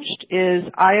changed is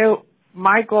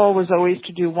my goal was always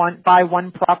to buy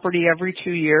one property every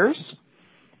 2 years,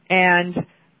 and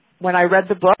when I read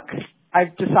the book,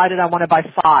 I've decided I want to buy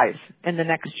 5 in the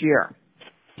next year.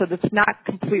 So that's not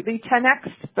completely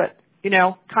 10x, but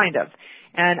kind of.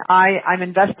 And I'm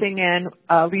investing in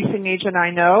a leasing agent I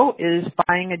know is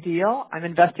buying a deal. I'm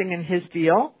investing in his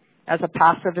deal as a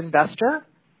passive investor.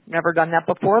 Never done that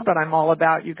before, but I'm all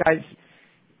about you guys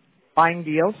buying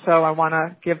deals. So I want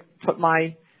to put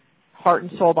my heart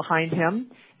and soul behind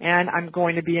him. And I'm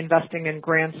going to be investing in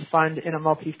Grant's fund in a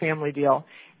multifamily deal.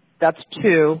 that's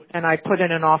 2, and I put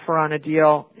in an offer on a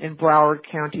deal in Broward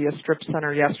County, a strip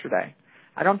center yesterday.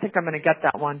 I don't think I'm going to get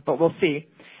that one, but we'll see.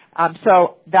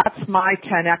 So that's my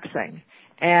 10Xing.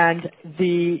 And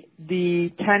the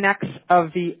 10X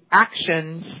of the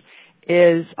actions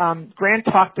is, Grant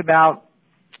talked about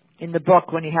in the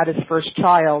book when he had his first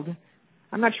child.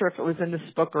 I'm not sure if it was in this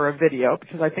book or a video,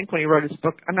 because I think when he wrote his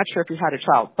book, I'm not sure if he had a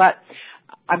child, but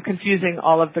I'm confusing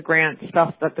all of the Grant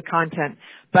stuff, the content.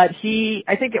 But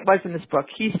I think it was in this book.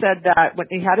 He said that when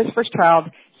he had his first child,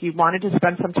 he wanted to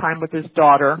spend some time with his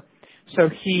daughter. So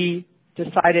he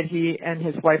and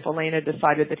his wife Elena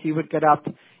decided that he would get up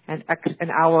an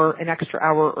extra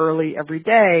hour early every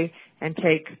day and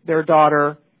take their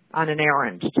daughter on an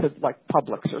errand to like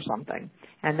Publix or something.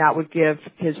 And that would give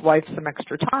his wife some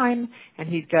extra time, and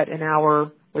he'd get an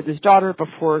hour with his daughter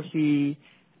before he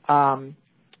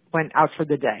went out for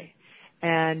the day.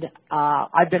 And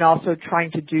I've been also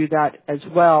trying to do that as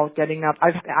well, getting up.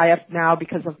 I have now,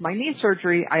 because of my knee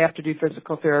surgery, I have to do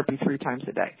physical therapy 3 times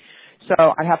a day. So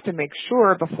I have to make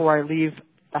sure before I leave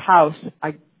the house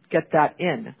I get that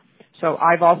in. So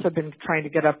I've also been trying to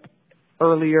get up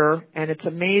earlier, and it's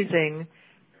amazing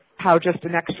how just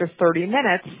an extra 30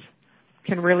 minutes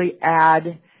can really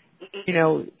add,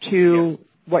 to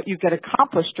what you get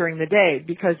accomplished during the day,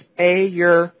 because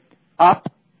you're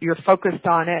up, you're focused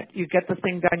on it, you get the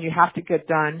thing done you have to get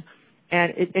done,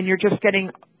 and you're just getting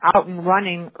out and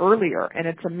running earlier, and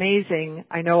it's amazing.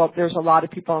 I know there's a lot of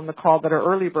people on the call that are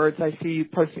early birds. I see you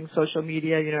posting social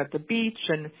media, at the beach,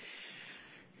 and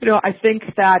I think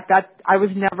that I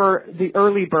was never the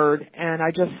early bird, and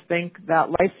I just think that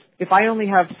life, if I only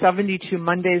have 72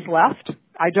 Mondays left,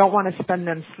 I don't want to spend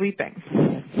them sleeping.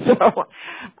 So,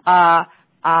 and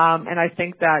I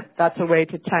think that that's a way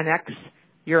to 10X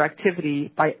your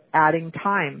activity by adding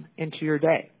time into your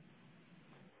day.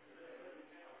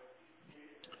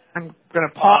 I'm going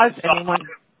to pause. Anyone?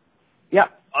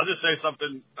 Yep. I'll just say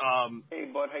something. Hey,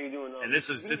 Bud, how you doing? And this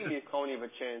is Coney of a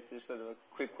chance. Just a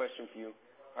quick question for you.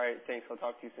 All right, thanks. I'll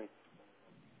talk to you soon.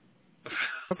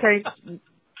 Okay,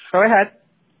 go ahead.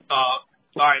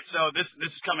 All right, so this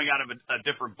is coming out of a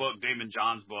different book, Damon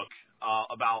John's book,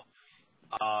 about,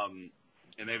 and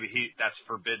maybe that's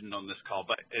forbidden on this call,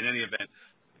 but in any event,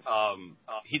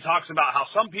 he talks about how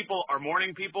some people are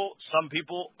morning people, some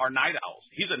people are night owls.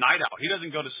 He's a night owl. He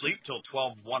doesn't go to sleep till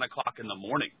 1 o'clock in the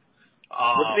morning.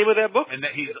 What's the name of that book? And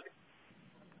that is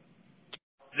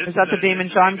that the Damon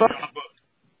John book?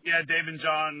 Yeah, Damon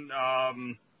John.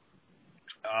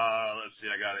 Let's see,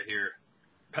 I got it here.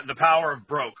 The Power of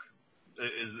Broke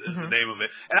is the name of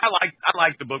it. And I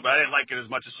like the book, but I didn't like it as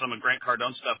much as some of Grant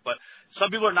Cardone stuff. But some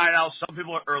people are night owls, some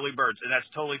people are early birds, and that's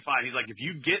totally fine. He's like, if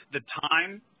you get the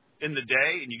time in the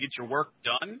day and you get your work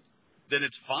done, then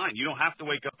it's fine. You don't have to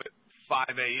wake up at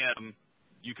 5 a.m.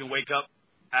 You can wake up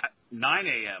at 9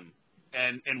 a.m.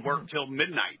 and work till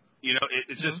midnight.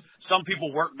 It's just some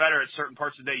people work better at certain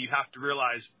parts of the day. You have to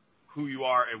realize who you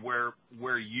are and where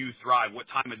you thrive, what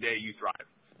time of day you thrive,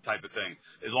 type of thing.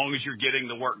 As long as you're getting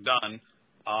the work done,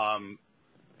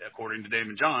 according to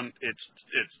Damon John, it's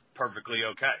perfectly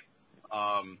okay.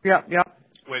 Yeah.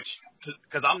 Which,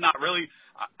 because I'm not really,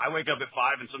 I wake up at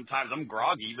 5 and sometimes I'm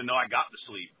groggy even though I got to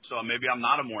sleep. So maybe I'm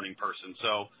not a morning person.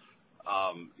 So,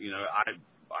 I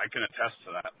can attest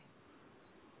to that.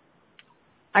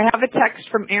 I have a text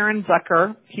from Aaron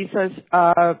Zucker. He says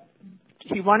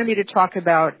he wanted me to talk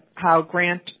about how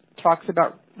Grant talks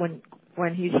about when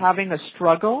he's having a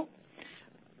struggle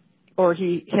or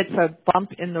he hits a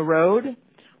bump in the road,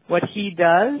 what he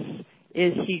does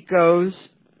is he goes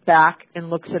back and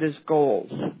looks at his goals.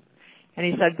 And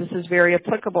he said this is very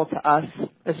applicable to us,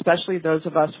 especially those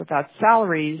of us without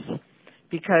salaries,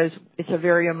 because it's a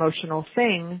very emotional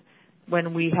thing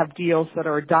when we have deals that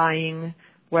are dying,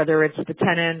 whether it's the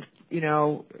tenant,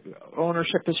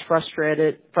 ownership is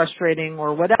frustrating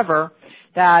or whatever,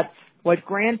 that what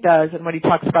Grant does and what he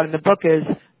talks about in the book is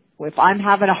if I'm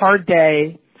having a hard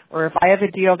day or if I have a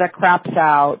deal that craps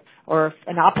out or if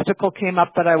an obstacle came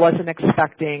up that I wasn't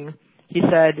expecting, he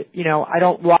said, I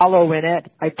don't wallow in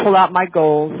it. I pull out my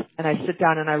goals and I sit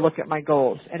down and I look at my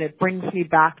goals. And it brings me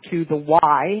back to the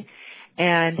why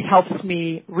and helps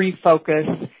me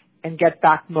refocus and get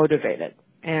back motivated.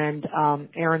 And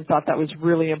Aaron thought that was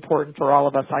really important for all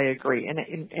of us. I agree.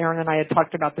 And Aaron and I had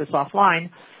talked about this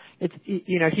offline. It's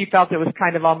he felt it was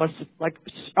kind of almost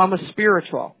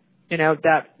spiritual.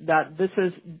 That this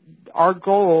is our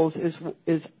goals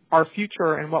is our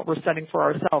future and what we're setting for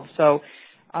ourselves. So,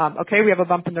 okay, we have a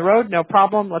bump in the road, no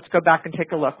problem. Let's go back and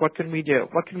take a look. What can we do?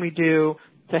 What can we do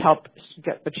to help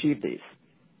achieve these?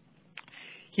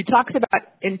 he talks about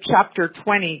in chapter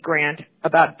 20, Grant,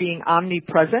 about being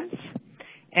omnipresent.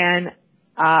 And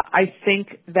I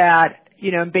think that,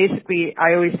 basically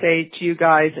I always say to you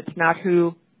guys, it's not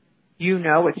who you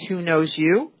know, it's who knows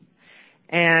you.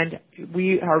 And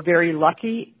we are very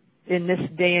lucky in this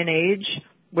day and age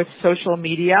with social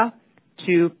media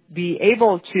to be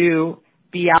able to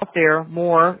be out there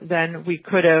more than we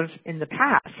could have in the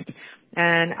past.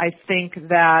 And I think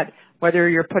that whether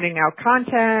you're putting out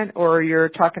content or you're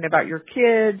talking about your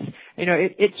kids,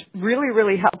 it's really,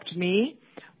 really helped me.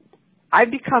 I've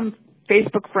become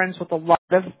Facebook friends with a lot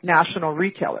of national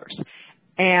retailers.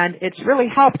 And it's really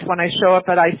helped when I show up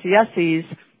at ICSCs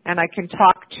and I can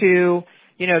talk to,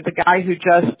 the guy who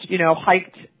just,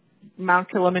 hiked Mount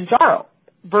Kilimanjaro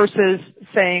versus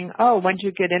saying, oh, when did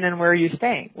you get in and where are you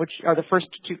staying? Which are the first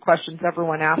two questions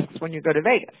everyone asks when you go to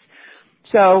Vegas.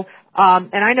 So,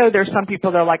 and I know there's some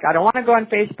people that are like, I don't want to go on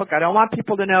Facebook. I don't want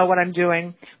people to know what I'm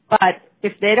doing. But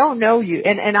if they don't know you,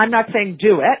 and I'm not saying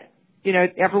do it,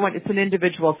 everyone, it's an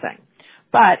individual thing.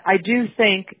 But I do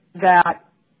think that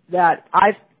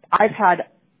I've had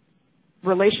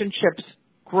relationships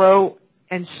grow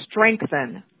and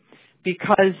strengthen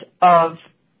because of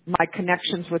my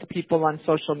connections with people on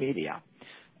social media.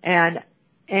 And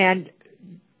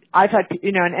I've had,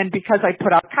 and because I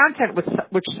put out content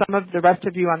which some of the rest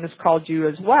of you on this call do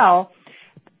as well,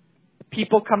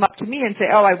 people come up to me and say,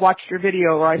 oh, I watched your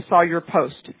video or I saw your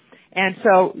post. And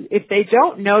so if they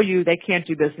don't know you, they can't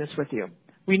do business with you.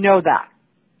 We know that.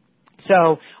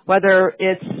 So whether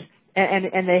it's,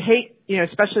 and they hate,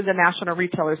 especially the national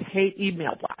retailers hate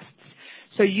email blasts.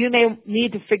 So you may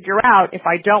need to figure out, if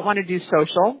I don't want to do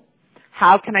social,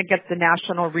 how can I get the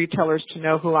national retailers to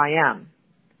know who I am?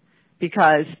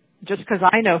 Because just because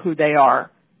I know who they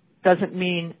are doesn't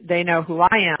mean they know who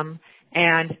I am,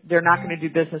 and they're not going to do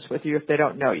business with you if they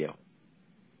don't know you.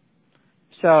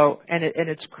 So, and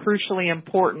it's crucially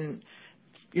important.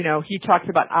 He talks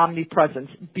about omnipresence,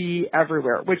 be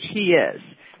everywhere, which he is.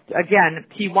 Again,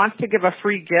 he wants to give a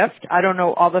free gift. I don't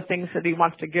know all the things that he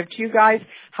wants to give to you guys.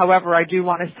 However, I do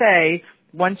want to say,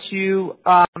 once you're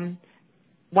part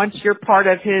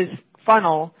of his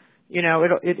funnel,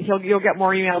 you'll get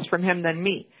more emails from him than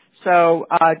me. So,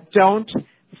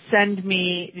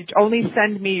 only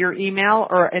send me your email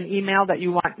or an email that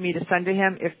you want me to send to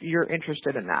him if you're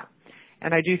interested in that.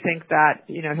 And I do think that,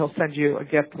 he'll send you a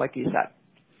gift like he said.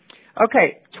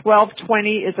 Okay,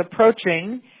 12:20 is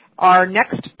approaching. Our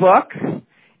next book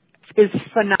is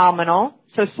phenomenal.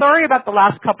 So sorry about the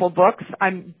last couple books.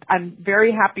 I'm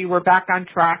very happy we're back on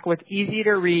track with easy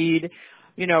to read,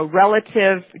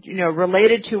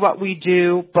 related to what we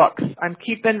do books. I'm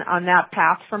keeping on that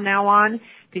path from now on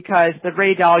because the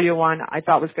Ray Dalio one I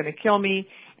thought was going to kill me.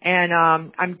 And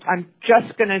I'm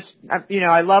just going to,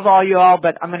 I love all you all,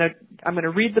 but I'm going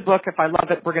to read the book. If I love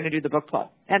it, we're going to do the book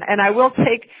club. And I will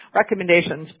take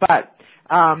recommendations, but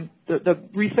the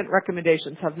recent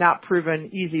recommendations have not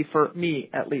proven easy for me,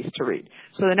 at least, to read.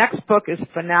 So the next book is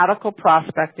Fanatical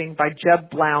Prospecting by Jeb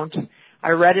Blount.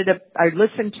 I read it, I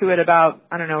listened to it about,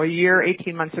 a year,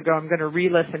 18 months ago. I'm going to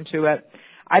re-listen to it.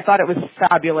 I thought it was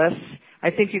fabulous. I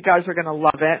think you guys are going to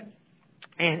love it.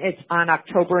 And it's on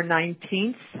October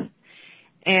 19th.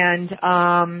 And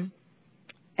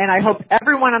I hope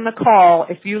everyone on the call,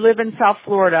 if you live in South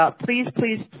Florida, please,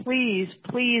 please, please,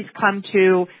 please come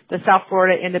to the South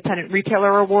Florida Independent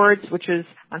Retailer Awards, which is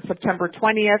on September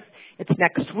 20th. It's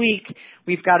next week.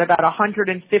 We've got about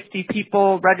 150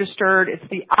 people registered. It's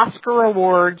the Oscar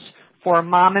Awards for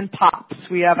mom and pops.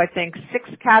 We have, I think, 6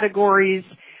 categories.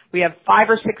 We have 5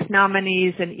 or 6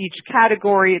 nominees in each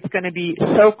category. It's going to be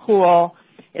so cool.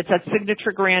 It's at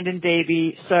Signature Grand in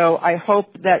Davie. So I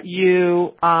hope that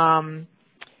you come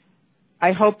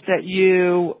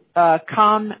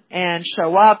and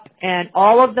show up, and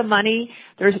all of the money,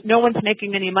 no one's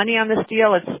making any money on this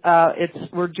deal.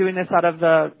 We're doing this out of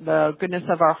the goodness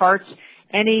of our hearts.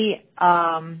 Any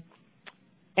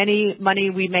money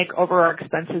we make over our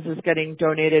expenses is getting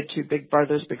donated to Big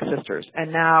Brothers Big Sisters.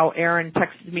 And now Aaron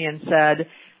texted me and said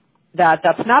that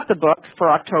that's not the book for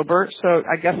October, so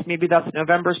I guess maybe that's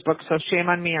November's book, so shame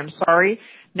on me, I'm sorry.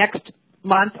 Next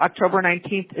month, October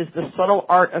 19th, is The Subtle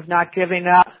Art of Not Giving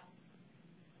a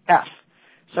F.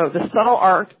 So The Subtle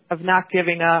Art of Not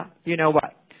Giving a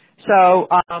you-know-what. So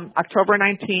October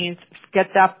 19th,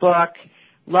 get that book.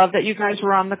 Love that you guys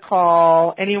were on the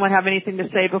call. Anyone have anything to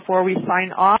say before we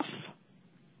sign off?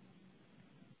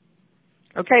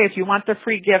 Okay, if you want the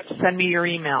free gift, send me your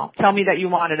email. Tell me that you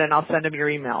want it, and I'll send them your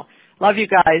email. Love you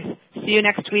guys. See you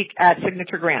next week at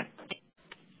Signature Grand.